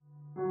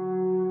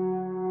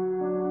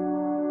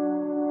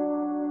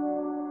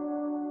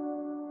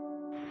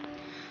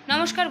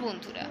নমস্কার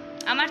বন্ধুরা,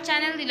 আমার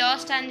চ্যানেল দি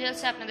লস্ট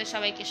অ্যাঞ্জেলসে আপনাদের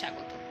সবাইকে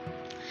স্বাগত।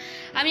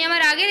 আমি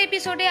আমার আগের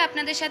এপিসোডে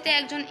আপনাদের সাথে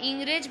একজন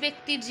ইংরেজ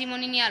ব্যক্তির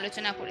জীবনী নিয়ে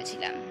আলোচনা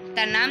করেছিলাম।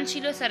 তার নাম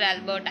ছিল স্যার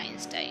অ্যালবার্ট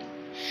আইনস্টাইন।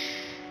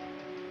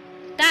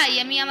 তাই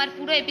আমি আমার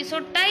পুরো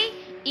এপিসোডটাই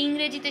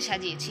ইংরেজিতে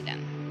সাজিয়েছিলাম।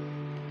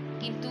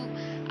 কিন্তু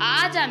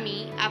আজ আমি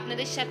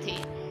আপনাদের সাথে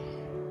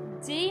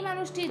যেই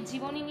মানুষটির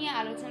জীবনী নিয়ে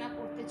আলোচনা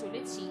করতে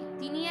চলেছি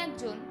তিনি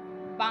একজন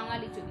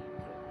বাঙালি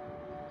চরিত্র।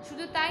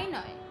 শুধু তাই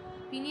নয়,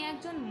 তিনি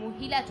একজন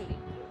মহিলা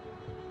চরিত্র।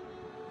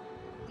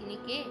 তিনি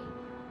কে?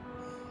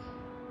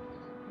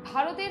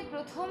 ভারতের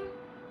প্রথম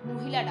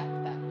মহিলা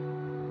ডাক্তার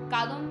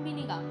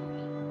কাদম্বিনী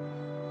গাঙ্গুলি।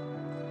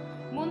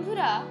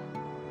 বন্ধুরা,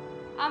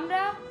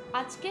 আমরা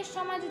আজকের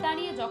সমাজে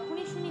দাঁড়িয়ে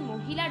যখনই শুনি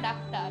মহিলা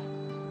ডাক্তার,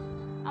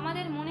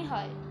 আমাদের মনে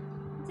হয়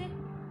যে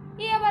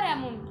এ আবার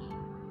এমন কি?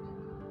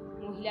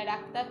 মহিলা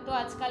ডাক্তার তো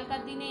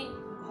আজকালকার দিনে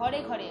ঘরে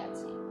ঘরে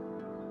আছে।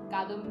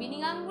 কাদম্বিনী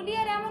গাঙ্গুলি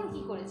আর এমন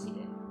কি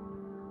করেছিলেন?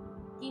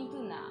 কিন্তু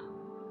না,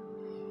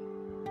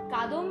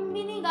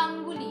 কাদম্বিনী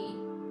গাঙ্গুলি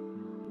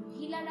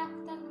মহিলা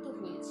ডাক্তার তো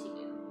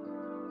হয়েছিলেন,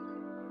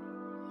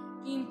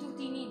 কিন্তু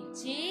তিনি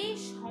যে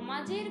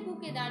সমাজের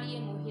বুকে দাঁড়িয়ে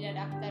মহিলা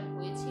ডাক্তার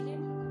হয়েছিলেন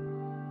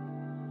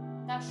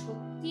তা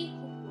সত্যি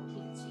খুব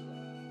কঠিন ছিল।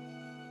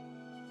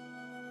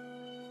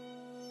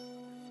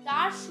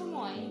 তার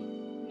সময়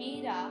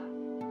মেয়েরা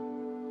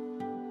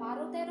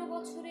 12-13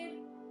 বছরের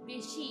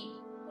বেশি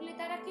হলে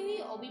তারা কেউই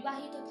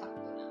অবিবাহিত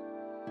থাকতো না,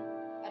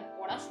 আর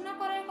পড়াশোনা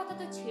করার কথা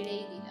তো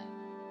ছেড়েই দিলাম।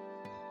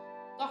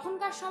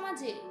 তখনকার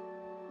সমাজে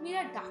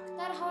মেয়েরা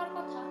ডাক্তার হওয়ার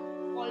কথা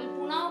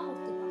কল্পনাও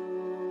করতে পারত।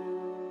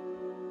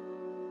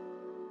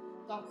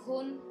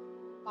 তখন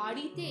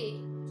বাড়িতে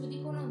যদি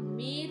কোনো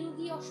মেয়ে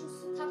রোগী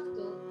অসুস্থ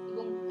থাকতো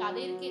এবং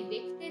তাদেরকে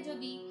দেখতে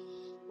যদি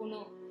কোনো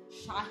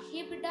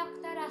সাহেব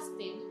ডাক্তার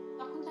আসতেন,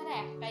 তখন তারা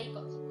একটাই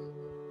কথা বলত,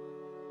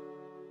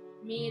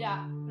 মেয়েরা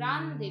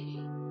প্রাণ দেবে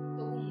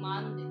তবু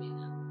মান দেবে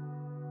না।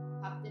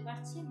 ভাবতে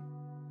পারছেন?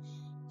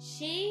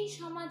 সেই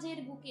সমাজের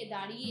বুকে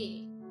দাঁড়িয়ে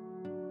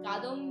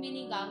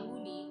কাদম্বিনী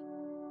গাঙ্গুলি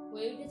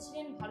হয়ে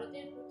উঠেছিলেন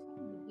ভারতের প্রথম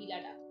মহিলা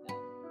ডাক্তার।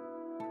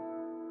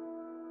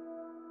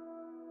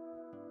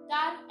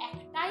 তার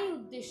একটাই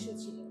উদ্দেশ্য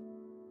ছিল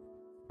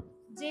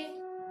যে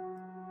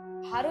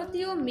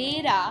ভারতীয়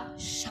মেয়েরা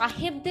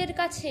সাহেবদের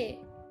কাছে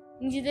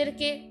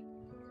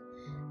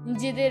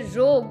নিজেদের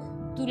রোগ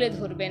তুলে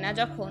ধরবে না,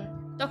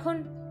 তখন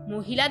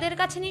মহিলাদের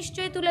কাছে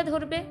নিশ্চয়ই তুলে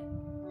ধরবে।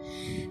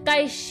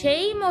 তাই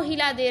সেই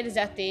মহিলাদের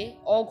যাতে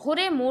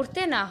অঘরে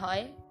মরতে না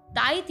হয়,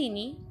 তাই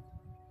তিনি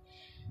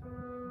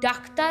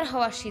ডাক্তার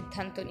হওয়ার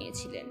সিদ্ধান্ত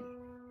নিয়েছিলেন।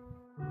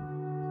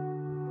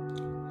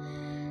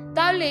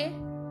 তাহলে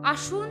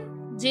আসুন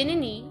জেনে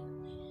নিই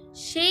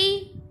সেই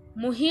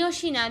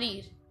মহীয়সী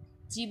নারীর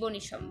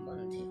জীবনী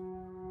সম্বন্ধে।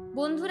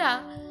 বন্ধুরা,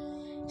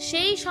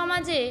 সেই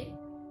সমাজে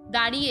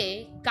দাঁড়িয়ে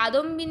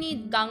কাদম্বিনী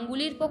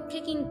গাঙ্গুলির পক্ষে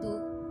কিন্তু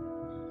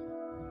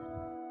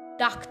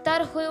ডাক্তার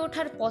হয়ে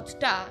ওঠার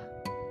পথটা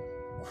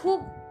খুব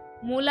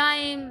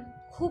মোলায়েম,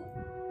 খুব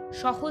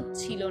সহজ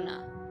ছিল না।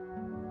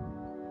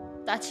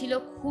 তা ছিল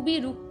খুবই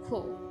রুক্ষ,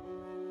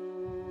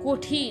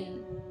 কঠিন,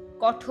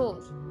 কঠোর।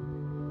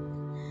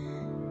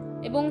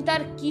 এবং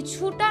তার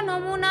কিছুটা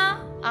নমুনা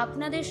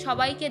আপনাদের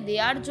সবাইকে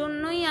দেওয়ার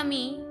জন্যই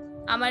আমি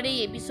আমার এই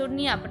এপিসোড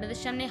নিয়ে আপনাদের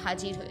সামনে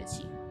হাজির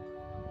হয়েছি।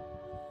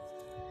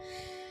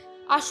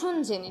 আসুন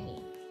জেনে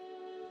নিই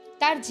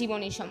তার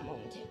জীবনী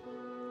সম্বন্ধে।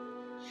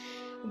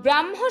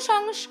 ব্রাহ্ম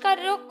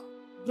সংস্কারক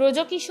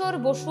ব্রজকিশোর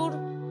বসুর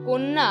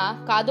কন্যা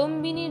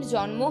কাদম্বিনীর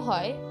জন্ম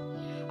হয়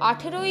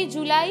 18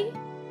 জুলাই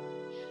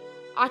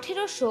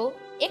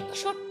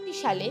 1861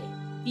 সালে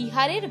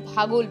বিহারের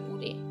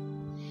ভাগলপুরে।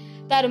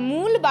 তার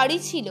মূল বাড়ি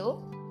ছিল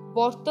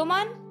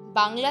বর্তমান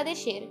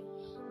বাংলাদেশের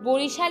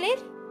বরিশালের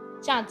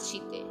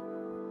চাঁদশিতে।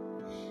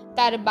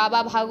 তার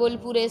বাবা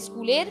ভাগলপুরে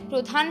স্কুলের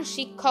প্রধান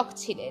শিক্ষক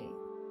ছিলেন।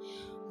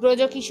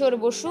 ব্রজকিশোর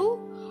বসু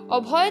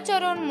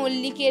অভয়চরণ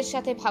মল্লিকের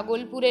সাথে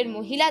ভাগলপুরের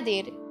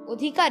মহিলাদের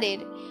অধিকারের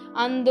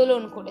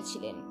আন্দোলন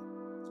করেছিলেন।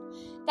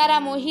 তারা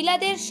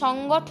মহিলাদের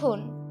সংগঠন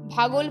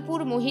ভাগলপুর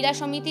মহিলা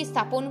সমিতি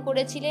স্থাপন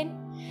করেছিলেন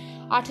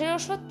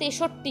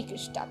 1863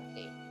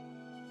 খ্রিস্টাব্দে।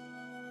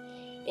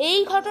 এই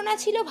ঘটনা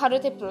ছিল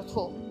ভারতে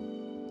প্রথম।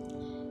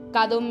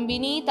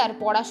 কাদম্বিনী তার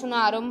পড়াশোনা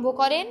আরম্ভ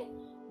করেন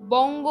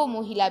বঙ্গ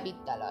মহিলা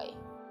বিদ্যালয়ে।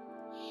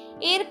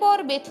 এরপর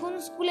বেথুন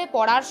স্কুলে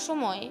পড়ার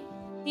সময়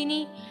তিনি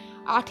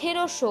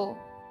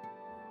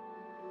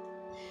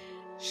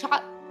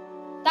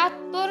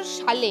 1877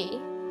 সালে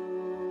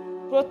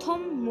প্রথম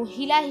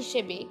মহিলা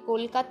হিসেবে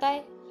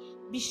কলকাতায়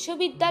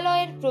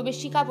বিশ্ববিদ্যালয়ের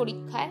প্রবেশিকা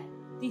পরীক্ষায়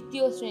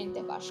 2য়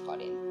শ্রেণীতে পাশ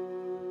করেন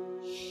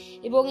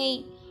এবং এই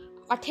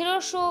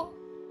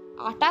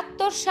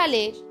 1878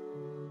 সালের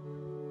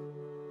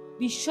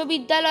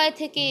বিশ্ববিদ্যালয়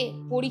থেকে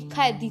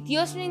পরীক্ষায়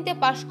 2য় শ্রেণীতে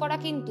পাশ করা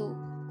কিন্তু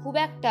খুব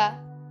একটা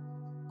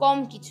কম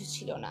কিছু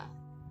ছিল না।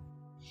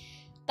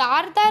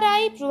 তার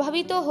দ্বারাই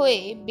প্রভাবিত হয়ে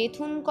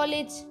বেথুন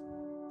কলেজ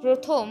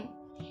প্রথম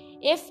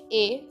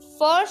FA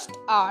ফার্স্ট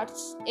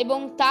আর্টস এবং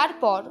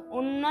তারপর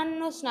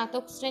অন্যান্য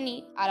স্নাতক শ্রেণী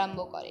আরম্ভ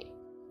করে।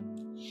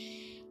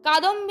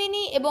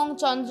 কাদম্বিনী এবং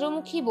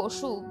চন্দ্রমুখী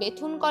বসু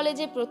বেথুন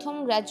কলেজে প্রথম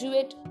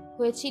গ্র্যাজুয়েট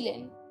হয়েছিলেন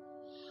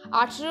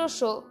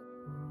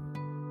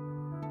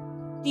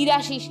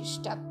 1883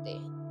 খ্রিস্টাব্দে।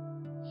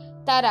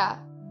 তারা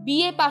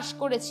বিএ পাশ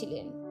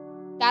করেছিলেন।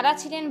 তারা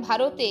ছিলেন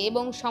ভারতে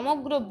এবং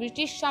সমগ্র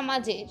ব্রিটিশ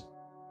সমাজের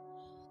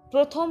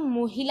প্রথম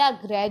মহিলা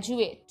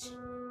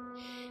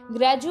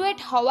গ্র্যাজুয়েট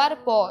হওয়ার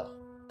পর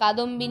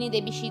কাদম্বিনী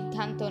দেবী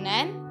সিদ্ধান্ত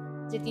নেন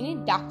যে তিনি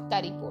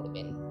ডাক্তারি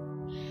পড়বেন।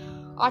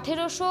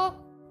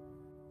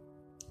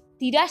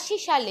 1883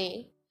 সালে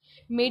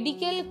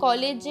মেডিকেল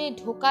কলেজে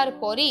ঢোকার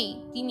পরেই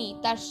তিনি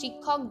তার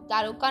শিক্ষক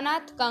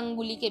দ্বারকানাথ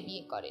গাঙ্গুলিকে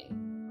বিয়ে করেন।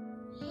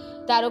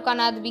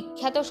 দ্বারকানাথ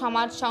বিখ্যাত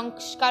সমাজ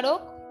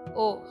সংস্কারক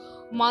ও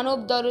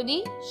মানবদরদী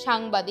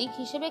সাংবাদিক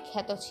হিসেবে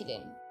খ্যাত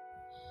ছিলেন।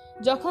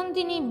 যখন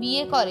তিনি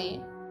বিয়ে করে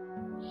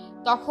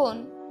তখন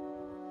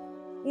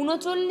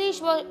 39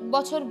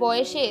 বছর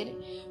বয়সের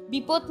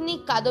বিপত্নী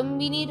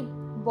কাদম্বিনীর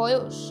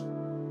বয়স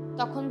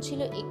তখন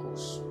ছিল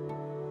 21।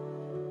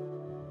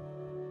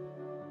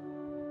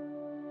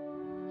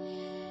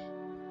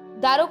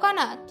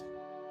 দ্বারকানাথ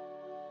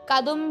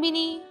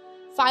কাদম্বিনী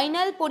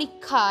ফাইনাল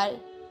পরীক্ষার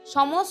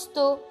সমস্ত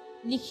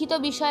লিখিত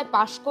বিষয়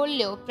পাশ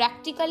করলেও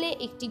প্র্যাকটিক্যালে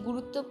একটি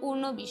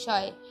গুরুত্বপূর্ণ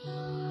বিষয়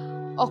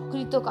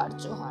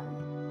অকৃতকার্য হন।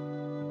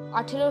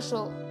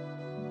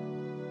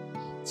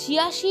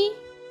 1886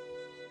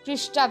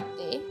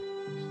 খ্রিস্টাব্দে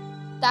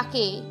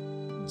তাকে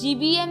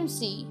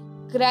GBMC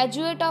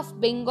graduate of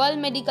Bengal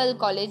medical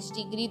college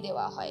degree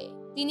দেওয়া হয়।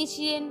 তিনি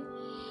ছিলেন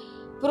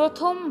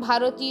প্রথম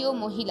ভারতীয়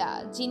মহিলা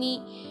যিনি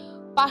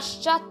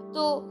পাশ্চাত্য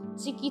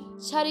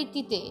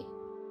চিকিৎসারীতিতে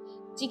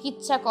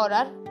চিকিৎসা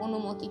করার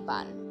অনুমতি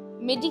পান।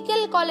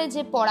 মেডিকেল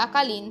কলেজে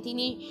পড়াকালীন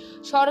তিনি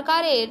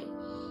সরকারের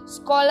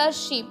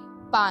স্কলারশিপ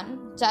পান,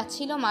 যা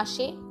ছিল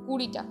মাসে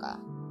 20 টাকা।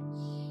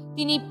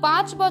 তিনি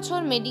 5 বছর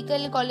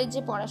মেডিকেল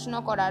কলেজে পড়াশোনা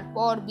করার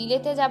পর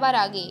বিলেতে যাবার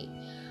আগে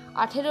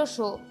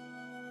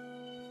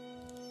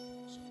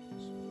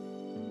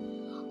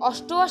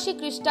 1888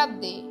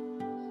 খ্রিস্টাব্দে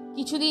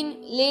কিছুদিন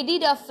লেডি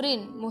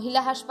ডাফরিন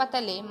মহিলা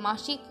হাসপাতালে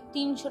মাসিক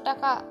 300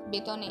 টাকা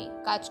বেতনে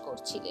কাজ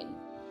করছিলেন।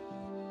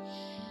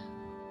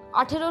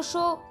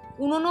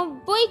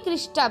 1889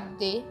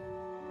 খ্রিস্টাব্দে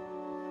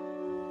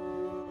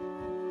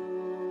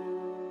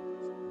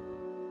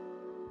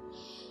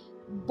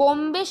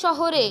বোম্বে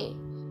শহরে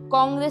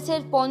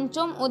কংগ্রেসের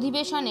 5ম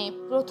অধিবেশনে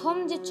প্রথম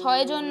যে 6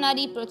 জন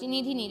নারী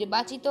প্রতিনিধি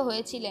নির্বাচিত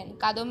হয়েছিলেন,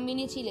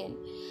 কাদম্বিনী ছিলেন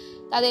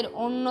তাদের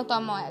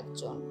অন্যতম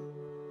একজন।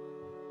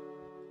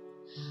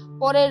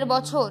 পরের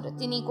বছর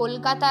তিনি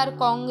কলকাতার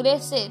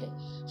কংগ্রেসের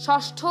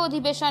 6ষ্ঠ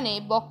অধিবেশনে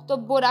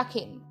বক্তব্য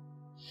রাখেন।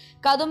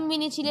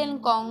 কাদম্বিনী ছিলেন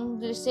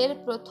কংগ্রেসের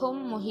প্রথম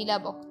মহিলা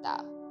বক্তা।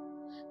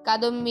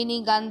 কাদম্বিনী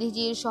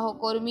গান্ধীজির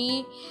সহকর্মী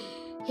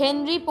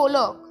হেনরি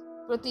পোলক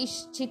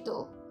প্রতিষ্ঠিত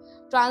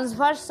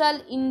ট্রান্সভার্সাল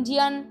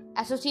ইন্ডিয়ান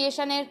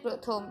অ্যাসোসিয়েশনের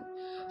প্রথম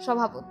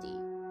সভাপতি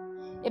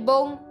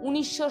এবং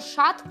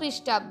 1907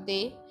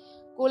 খ্রিস্টাব্দে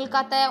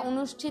কলকাতায়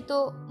অনুষ্ঠিত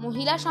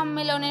মহিলা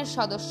সম্মেলনের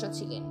সদস্য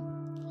ছিলেন।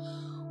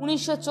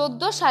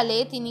 1914 সালে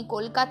তিনি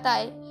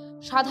কলকাতায়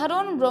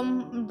সাধারণ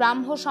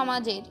ব্রাহ্ম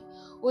সমাজের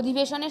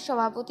অধিবেশনের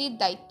সভাপতির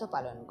দায়িত্ব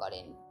পালন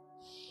করেন।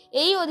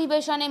 এই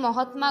অধিবেশনে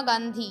মহাত্মা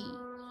গান্ধী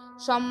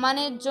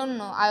সম্মানের জন্য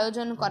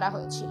আয়োজন করা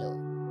হয়েছিল।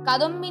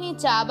 কাদম্বিনী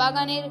চা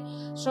বাগানের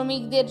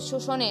শ্রমিকদের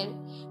শোষণের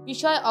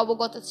বিষয়ে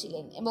অবগত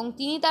ছিলেন এবং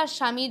তিনি তার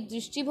স্বামীর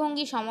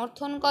দৃষ্টিভঙ্গি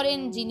সমর্থন করেন,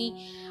 যিনি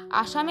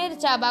আসামের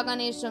চা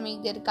বাগানের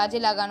শ্রমিকদের কাজে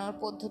লাগানোর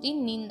পদ্ধতির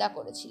নিন্দা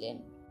করেছিলেন।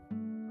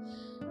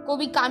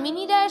 কবি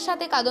কামিনী রায়ের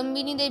সাথে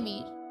কাদম্বিনী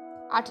দেবীর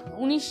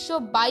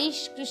 1922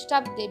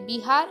 খ্রিস্টাব্দে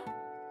বিহার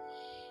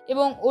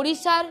এবং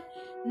ওড়িশার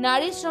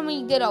নারী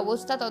শ্রমিকদের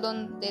অবস্থা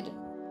তদন্তের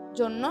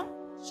জন্য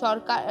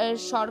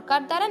সরকার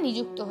দ্বারা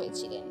নিযুক্ত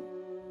হয়েছিলেন।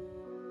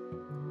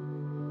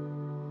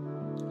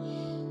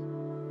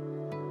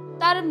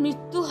 তার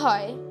মৃত্যু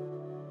হয়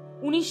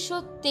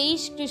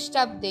 1923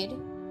 খ্রিস্টাব্দের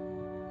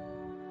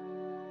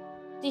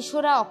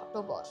 3রা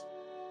অক্টোবর।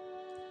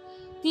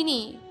 তিনি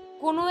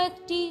কোনো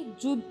একটি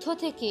যুদ্ধ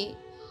থেকে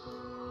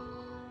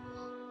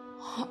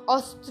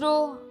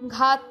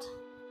অস্ত্রঘাত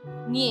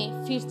নিয়ে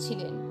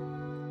ফিরছিলেন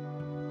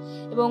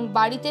এবং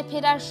বাড়িতে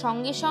ফেরার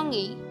সঙ্গে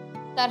সঙ্গেই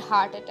তার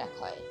হার্ট অ্যাটাক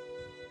হয়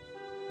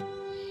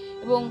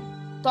এবং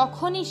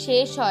তখনই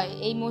শেষ হয়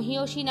এই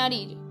মহিয়সী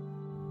নারীর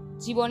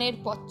জীবনের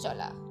পথ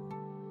চলা।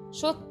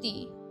 সত্যি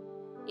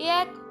এ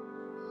এক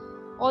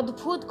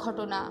অদ্ভুত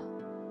ঘটনা,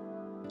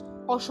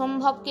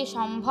 অসম্ভবকে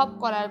সম্ভব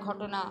করার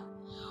ঘটনা।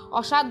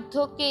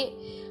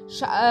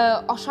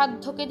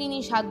 অসাধ্যকে তিনি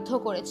সাধ্য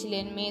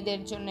করেছিলেন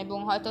মেয়েদের জন্য এবং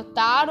হয়তো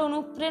তার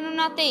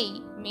অনুপ্রেরণাতেই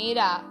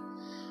মেয়েরা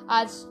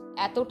আজ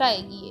এতটা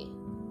এগিয়ে।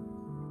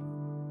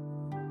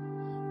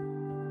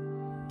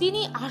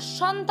 তিনি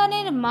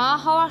সন্তানের মা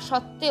হওয়া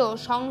সত্ত্বেও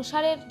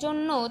সংসারের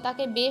জন্য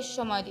তাকে বেশ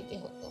সময় দিতে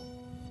হতো।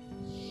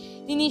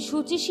 তিনি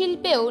সূচি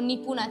শিল্পেও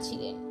নিপুণা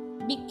ছিলেন।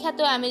 বিখ্যাত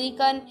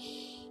আমেরিকান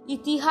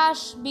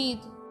ইতিহাসবিদ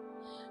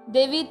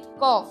ডেভিড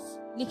কফ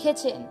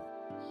লিখেছেন,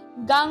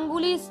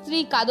 গাঙ্গুলির স্ত্রী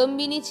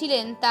কাদম্বিনী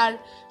ছিলেন তার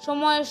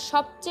সময়ের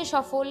সবচেয়ে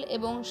সফল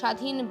এবং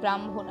স্বাধীন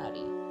ব্রাহ্ম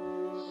নারী।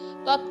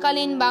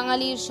 তৎকালীন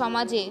বাঙালির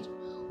সমাজের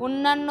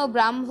অন্যান্য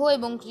ব্রাহ্ম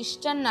এবং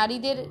খ্রিস্টান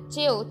নারীদের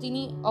চেয়েও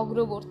তিনি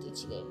অগ্রবর্তী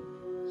ছিলেন।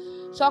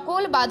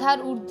 সকল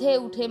বাধার ঊর্ধ্বে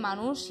উঠে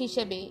মানুষ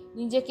হিসেবে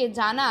নিজেকে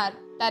জানার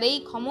তার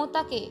এই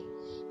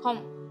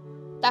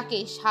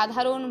তাকে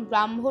সাধারণ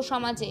ব্রাহ্ম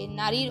সমাজে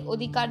নারীর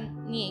অধিকার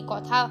নিয়ে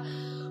কথা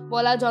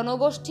বলা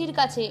জনগোষ্ঠীর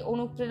কাছে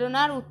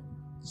অনুপ্রেরণার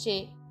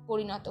উৎসে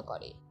পরিণত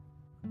করে।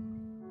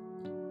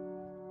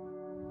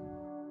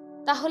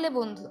 তাহলে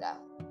বন্ধুরা,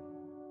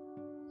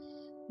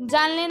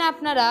 জানলেন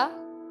আপনারা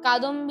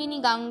কাদম্বিনী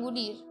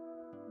গাঙ্গুলির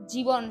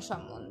জীবন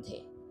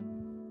সম্বন্ধে।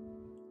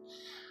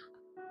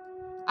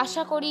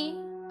 আশা করি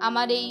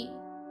আমার এই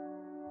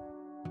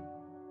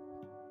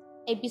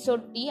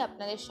এপিসোডটি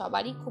আপনাদের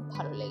সবারই খুব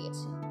ভালো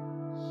লেগেছে।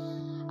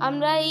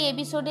 আমরা এই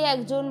এপিসোডে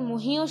একজন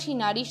মহীয়সী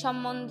নারী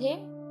সম্বন্ধে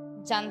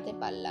জানতে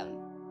পারলাম,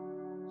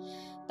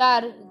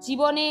 তার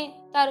জীবনে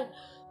তার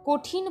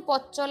কঠিন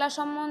পথ চলা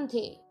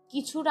সম্বন্ধে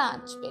কিছুটা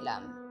আঁচ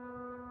পেলাম।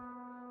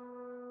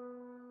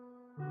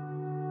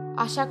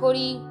 আশা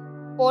করি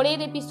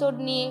পরের এপিসোড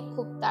নিয়ে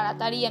খুব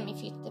তাড়াতাড়ি আমি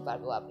ফিরতে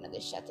পারবো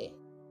আপনাদের সাথে।